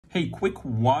Hey, quick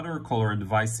watercolor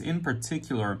advice in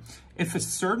particular. If a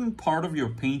certain part of your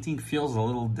painting feels a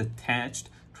little detached,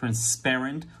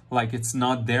 transparent, like it's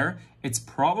not there, it's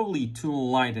probably too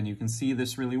light, and you can see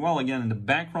this really well. Again, in the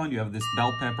background, you have this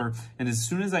bell pepper, and as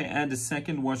soon as I add the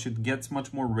second wash, it gets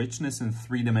much more richness and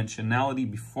three-dimensionality.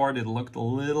 Before it looked a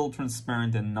little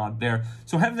transparent and not there.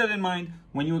 So have that in mind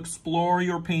when you explore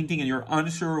your painting and you're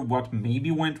unsure what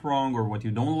maybe went wrong or what you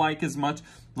don't like as much.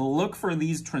 Look for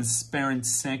these transparent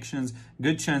sections.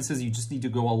 Good chances you just need to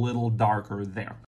go a little darker there.